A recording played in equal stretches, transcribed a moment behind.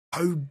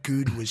How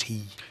good was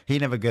he? He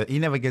never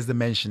gets the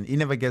mention. He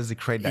never gets the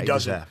credit that he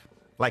deserves.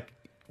 Like,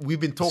 we've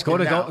been talking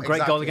Scored a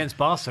great goal against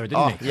Barca,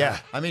 didn't he? Yeah.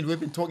 I mean, we've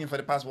been talking for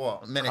the past,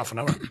 minute? Half an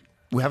hour.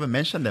 We haven't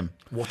mentioned him.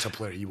 What a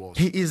player he was.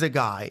 He is a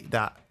guy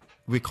that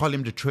we call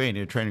him the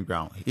training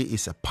ground. He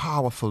is a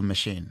powerful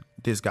machine,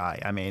 this guy.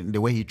 I mean,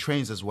 the way he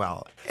trains as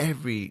well.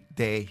 Every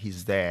day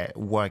he's there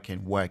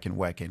working.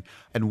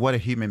 And what a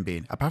human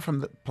being. Apart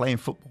from playing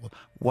football,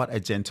 what a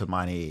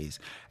gentleman he is.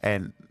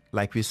 And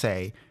like we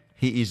say,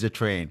 he is the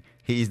train.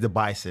 He is the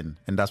bison,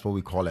 and that's what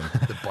we call him.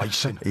 The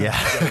bison. Yeah.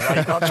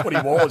 Right, that's what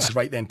he was.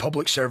 Right then,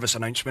 public service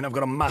announcement. I've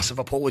got a massive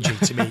apology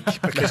to make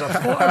because I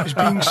thought I was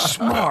being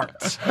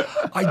smart.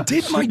 I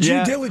did my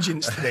due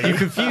diligence today. You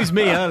confused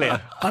me earlier.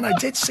 And I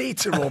did say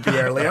to Robbie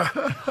earlier,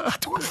 I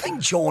don't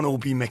think John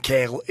Obi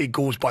Mikel, it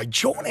goes by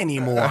John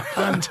anymore.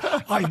 And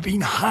I've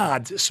been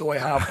had, so I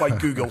have, by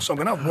Google. So I'm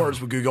going to have words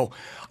with Google.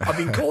 I've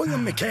been calling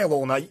him Mikel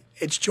all night.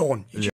 It's John.